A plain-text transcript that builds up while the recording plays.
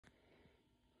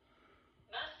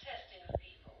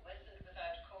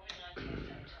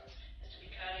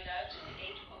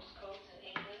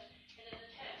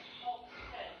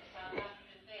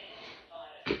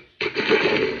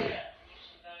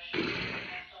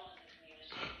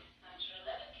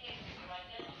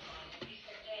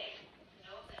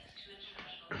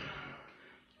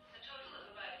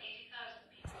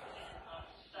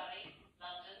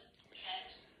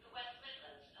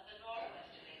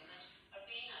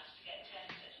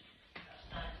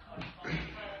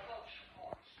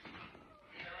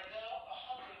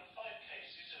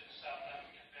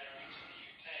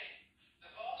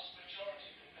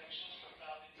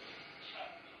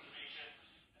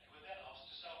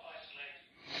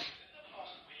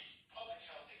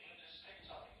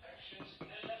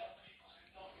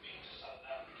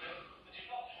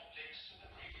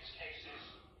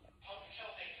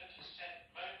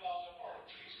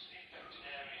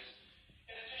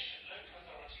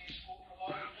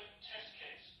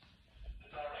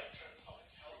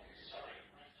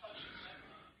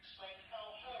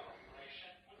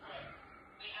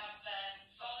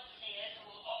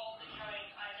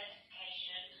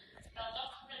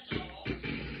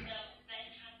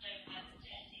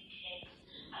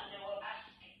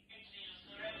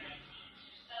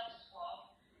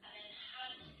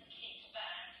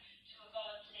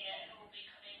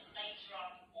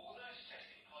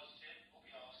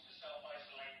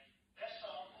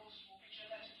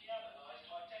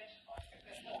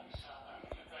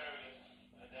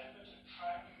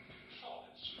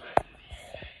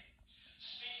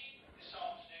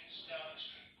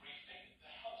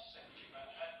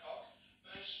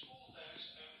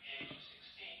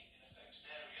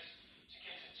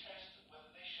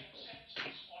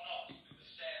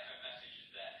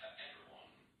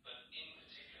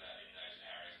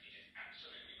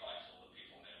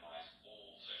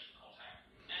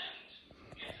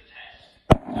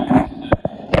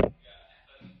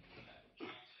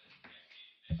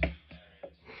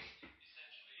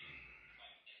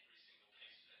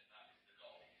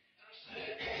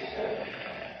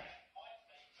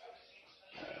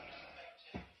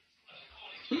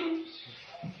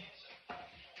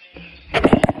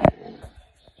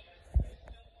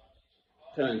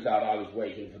Turns out I was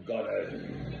waiting for Godot.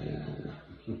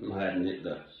 I hadn't hit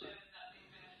the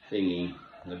thingy.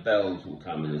 The bells will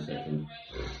come in a second.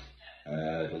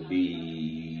 It'll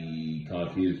be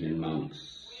Carthusian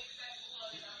monks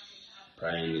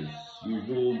praying as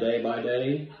usual, day by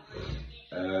day.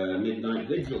 Midnight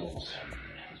vigils.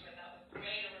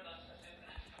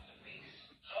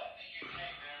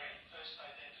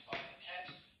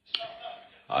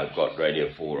 I've got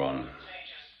Radio 4 on,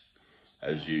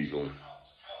 as usual,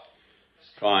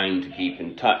 trying to keep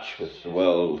in touch with the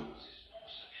world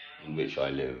in which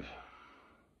I live.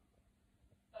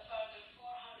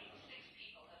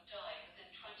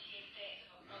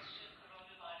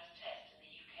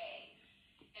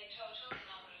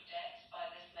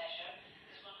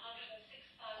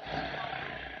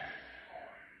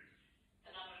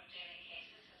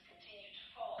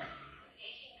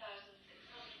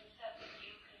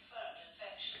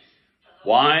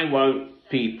 Why won't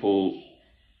people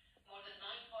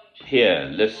hear,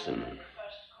 listen?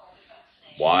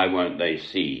 Why won't they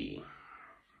see?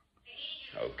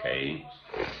 Okay.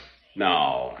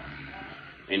 Now,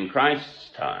 in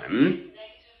Christ's time,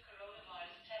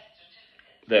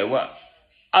 there were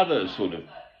other sort of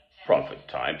prophet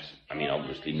types. I mean,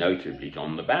 obviously, notably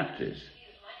John the Baptist.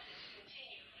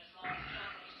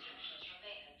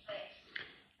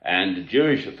 And the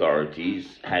Jewish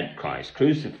authorities had Christ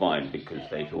crucified because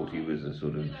they thought he was a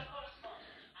sort of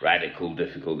radical,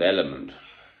 difficult element.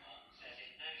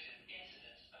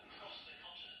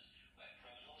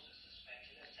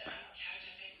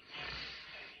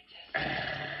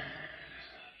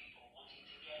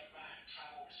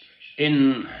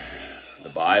 In the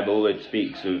Bible, it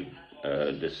speaks of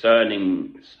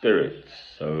discerning spirits.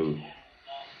 So,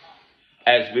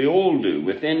 as we all do,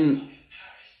 within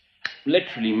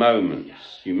literally moments,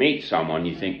 you meet someone,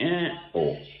 you think,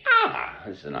 or,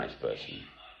 that's a nice person.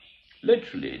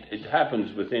 Literally, it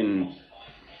happens within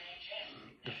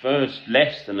the first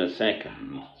less than a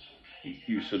second.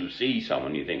 You sort of see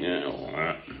someone, you think,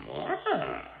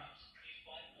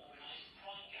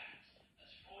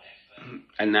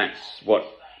 and that's what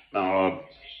our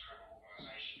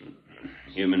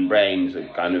human brains are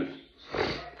kind of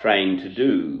trained to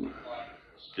do,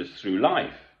 just through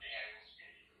life.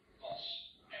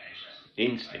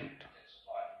 Instinct.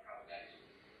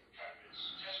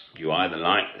 You either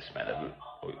like the smell of it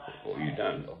or you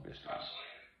don't, obviously.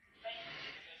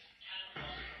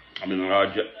 I mean, there are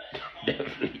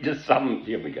definitely just some.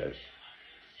 Here we go.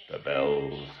 The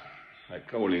bells. They're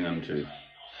calling them to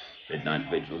midnight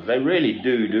vigils. They really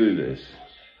do this.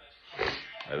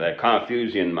 They're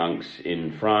Carthusian monks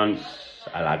in France,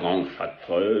 à la Grande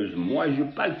Chartreuse. Moi, je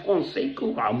parle français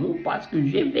couramment parce que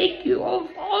j'ai vécu en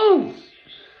France.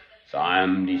 So I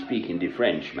am speaking the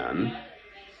French, man,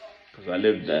 because I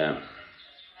lived there.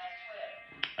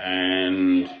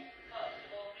 And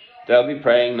they'll be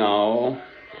praying now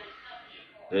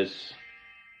this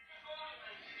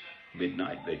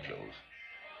midnight vigils.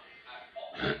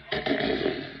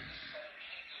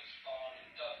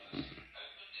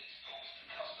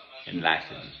 In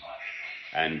Latin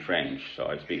and French, so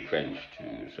I speak French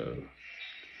too, so...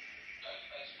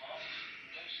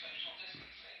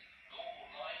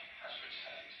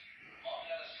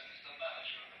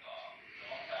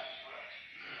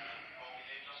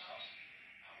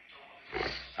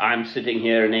 I'm sitting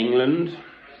here in England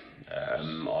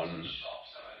on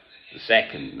the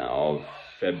 2nd now of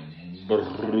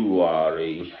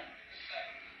February.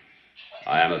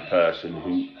 I am a person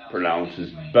who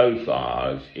pronounces both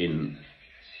R's in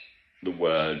the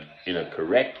word in a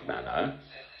correct manner.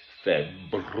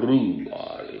 February,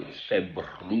 not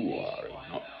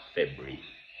February.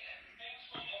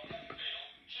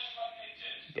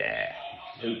 Yeah,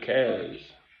 who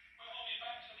cares?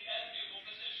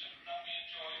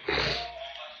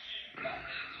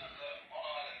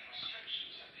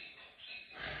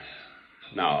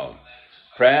 Now,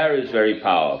 prayer is very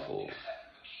powerful.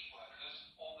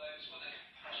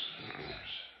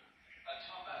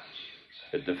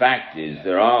 But the fact is,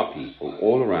 there are people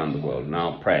all around the world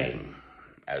now praying,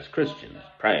 as Christians,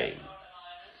 praying,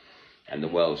 and the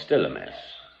world's still a mess.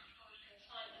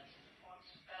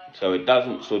 So it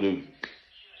doesn't sort of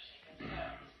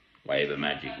wave a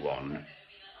magic wand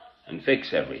and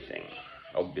fix everything,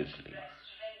 obviously.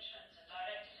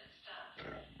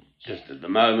 Just at the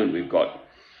moment, we've got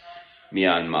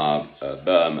Myanmar,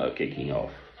 Burma kicking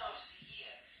off.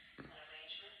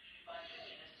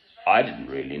 I didn't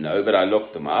really know, but I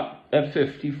looked them up. There are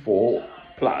 54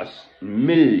 plus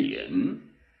million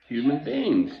human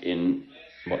beings in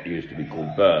what used to be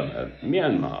called Burma,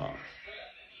 Myanmar.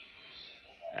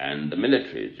 And the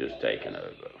military has just taken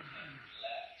over.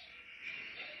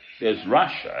 There's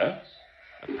Russia.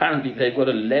 Apparently they've got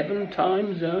 11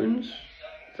 time zones.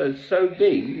 So it's so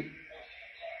big.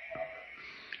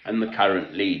 And the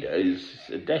current leader is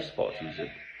a despot. He's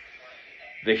a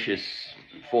vicious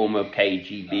former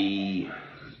KGB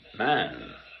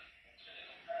man.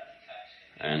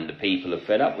 And the people are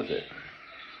fed up with it.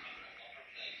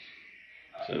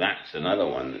 So that's another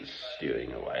one that's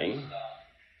stewing away.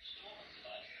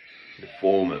 The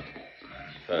former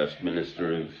First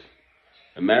Minister of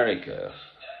America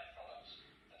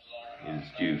is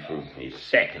due for his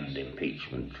second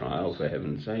impeachment trial, for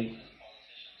heaven's sake.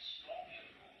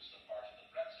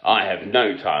 I have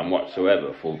no time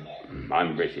whatsoever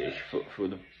I'm British, for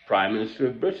the Prime Minister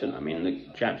of Britain. I mean, the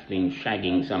chap's been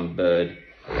shagging some bird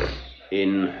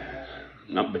in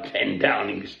number 10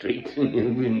 Downing Street.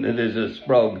 There's a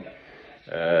sprog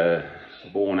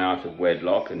born out of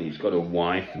wedlock, and he's got a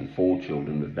wife and 4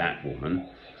 children with that woman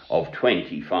of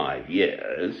 25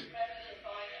 years,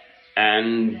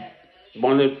 and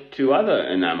 1 or 2 other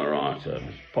inamorata,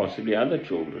 possibly other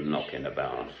children knocking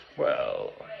about.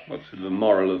 Well, what sort of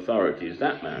moral authority has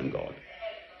that man got?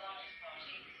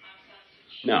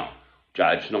 Now,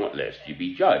 judge not lest you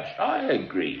be judged. I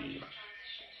agree.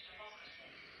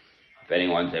 If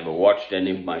anyone's ever watched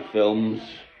any of my films,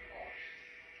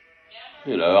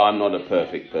 I'm not a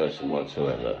perfect person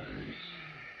whatsoever.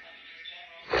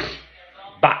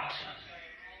 But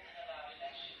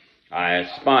I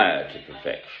aspire to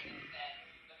perfection.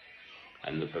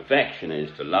 And the perfection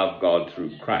is to love God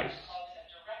through Christ.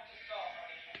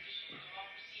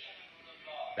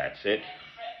 That's it.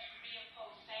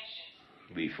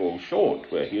 We fall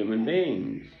short. We're human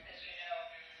beings.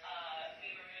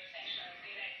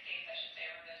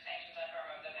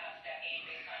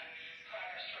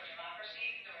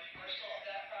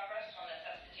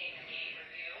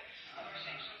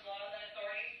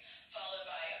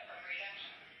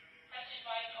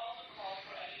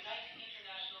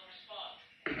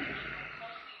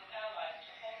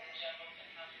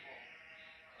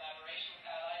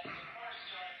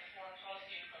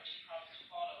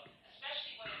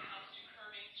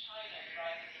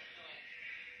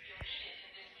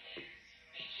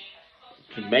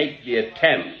 To make the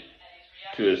attempt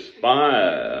to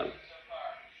aspire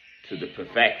to the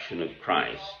perfection of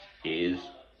Christ is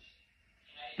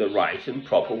the right and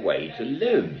proper way to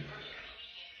live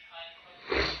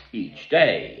each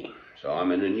day. So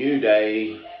I'm in a new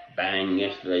day. Bang,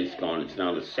 yesterday's gone. It's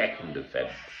now the 2nd of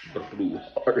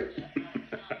February.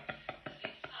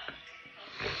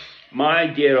 My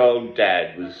dear old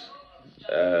dad was,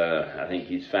 I think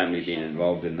his family been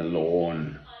involved in the law,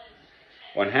 and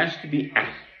one has to be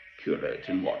accurate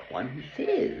in what one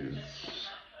says.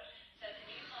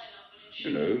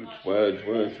 It's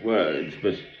words,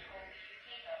 but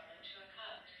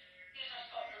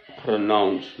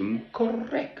pronounce them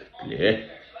correctly.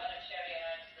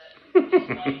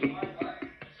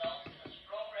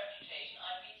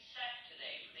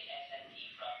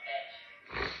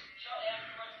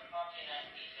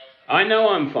 I know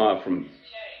I'm far from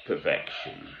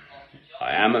perfection.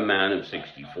 I am a man of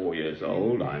 64 years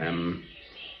old. I am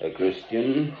a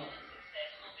Christian.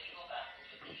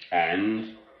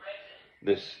 And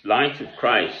this light of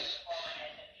Christ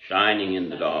shining in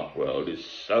the dark world is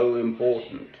so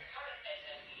important.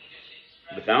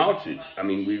 Without it,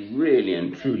 we really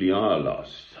and truly are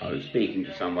lost. I was speaking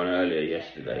to someone earlier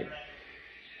yesterday,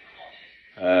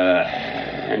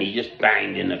 and he just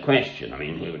banged in a question.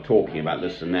 We were talking about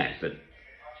this and that, but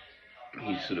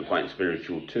he's sort of quite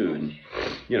spiritual too. And,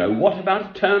 what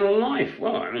about eternal life?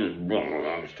 Well, I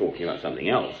was talking about something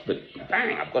else, but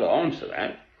bang, I've got to answer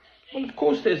that. Well, of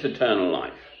course there's eternal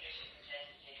life.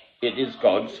 It is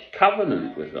God's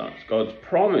covenant with us, God's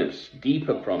promise,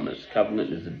 deeper promise.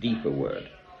 Covenant is a deeper word.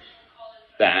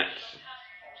 That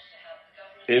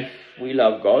if we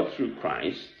love God through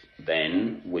Christ,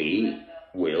 then we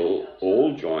will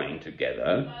all join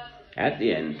together at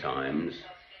the end times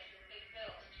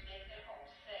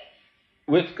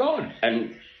with God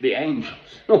and the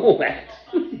angels and all that.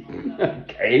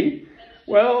 Okay,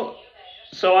 well,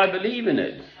 so I believe in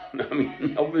it.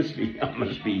 Obviously I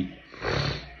must be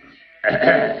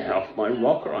off my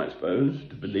rocker, I suppose,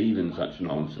 to believe in such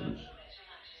nonsense.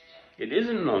 It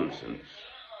isn't nonsense.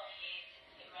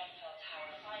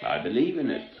 I believe in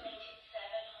it.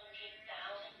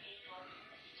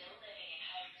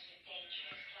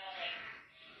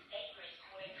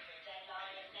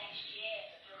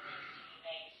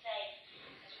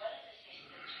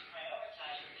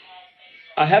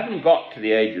 I haven't got to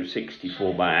the age of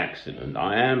 64 by accident.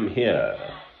 I am here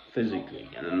physically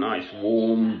in a nice,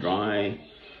 warm, dry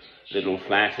little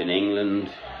flat in England.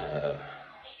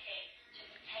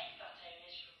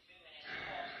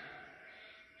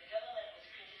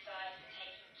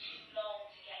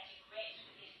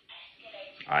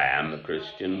 I am a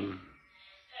Christian.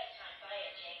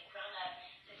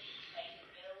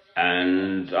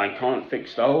 And I can't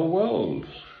fix the whole world.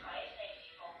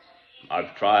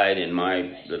 I've tried in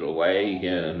my little way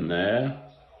here and there.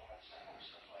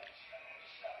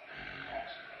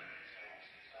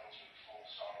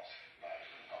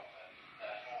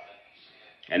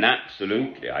 And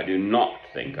absolutely, I do not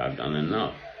think I've done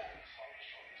enough.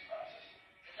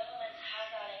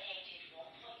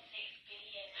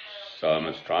 So I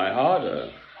must try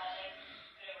harder.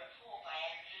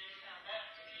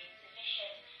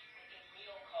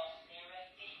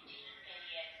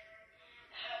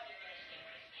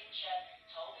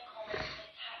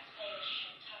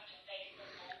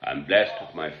 I'm blessed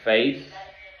with my faith.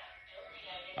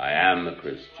 I am a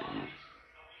Christian.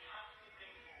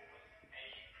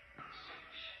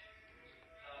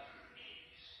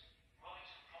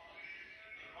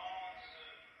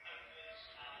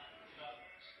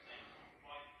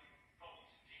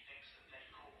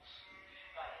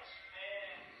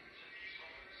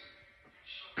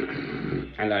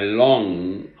 And I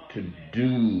long to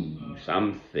do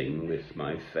something with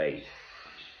my faith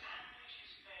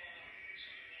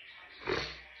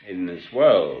in this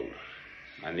world.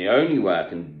 And the only way I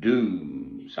can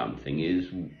do something is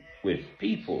with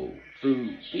people,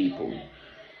 through people.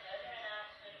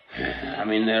 I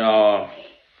mean, there are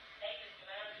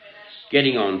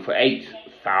getting on for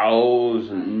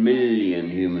 8,000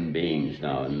 million human beings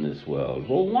now in this world.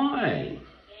 Well, why?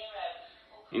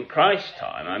 In Christ's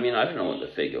time, I mean, I don't know what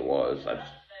the figure was.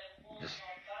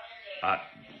 I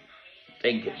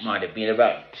think it might have been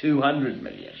about 200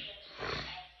 million.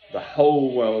 The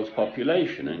whole world's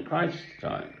population in Christ's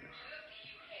time.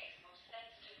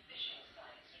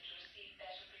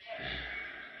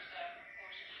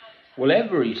 Well,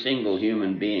 every single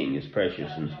human being is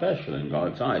precious and special in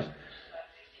God's eyes.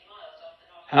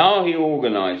 How he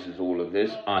organizes all of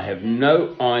this, I have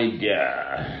no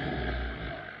idea.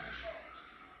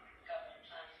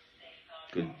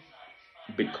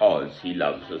 Because he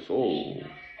loves us all.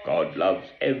 God loves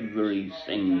every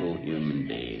single human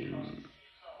being.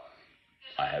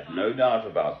 I have no doubt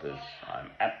about this. I'm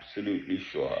absolutely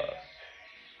sure.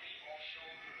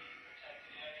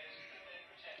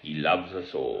 He loves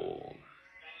us all.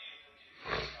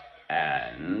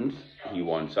 And he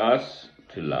wants us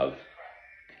to love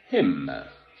him.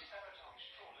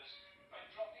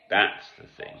 That's the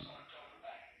thing.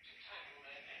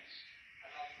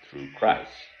 Through Christ.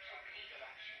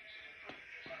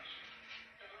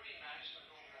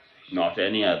 Not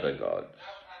any other God.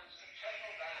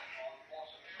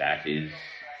 That is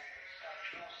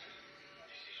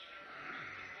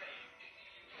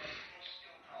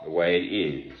the way it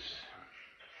is.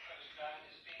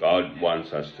 God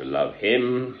wants us to love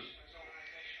him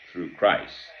through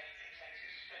Christ.